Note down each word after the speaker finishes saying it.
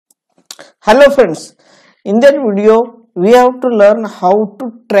Hello friends, in that video we have to learn how to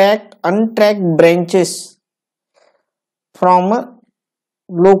track untracked branches from a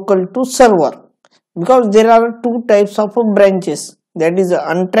local to server, because there are two types of branches, that is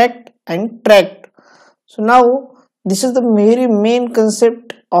untracked and tracked. So now this is the very main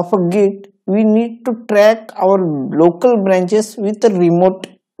concept of a git. We need to track our local branches with the remote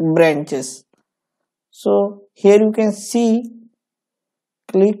branches. So here you can see,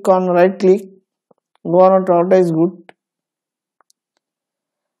 click on right click, go on auto is good,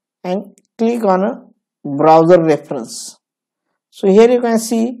 and click on a browser reference. So here you can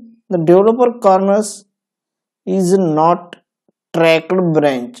see the developer corners is not tracked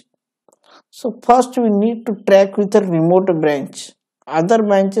branch. So first we need to track with a remote branch. Other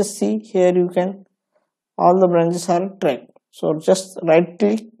branches, see here you can, all the branches are tracked. So just right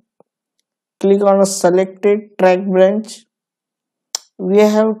click, click on a selected track branch. We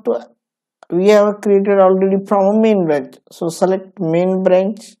have created already from a main branch. So select main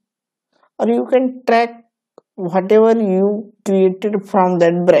branch, or you can track whatever you created from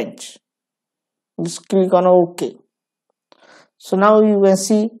that branch. Just click on OK. So now you can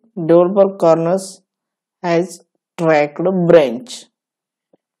see developer corners has tracked branch.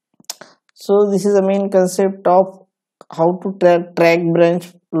 So this is the main concept of how to track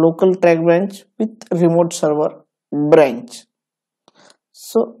branch, local track branch with remote server branch.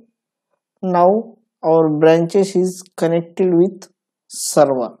 So now our branches is connected with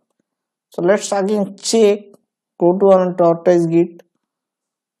server. So let's again check. Go to on tortoise git,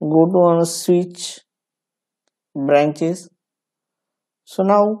 go to on switch branches. So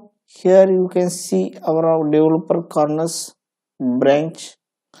now here you can see our developer corners branch,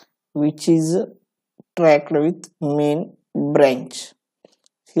 which is tracked with main branch.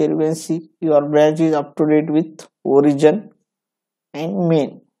 Here you can see your branch is up to date with origin and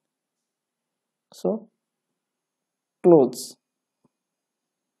main. So close.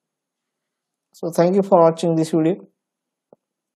 So thank you for watching this video.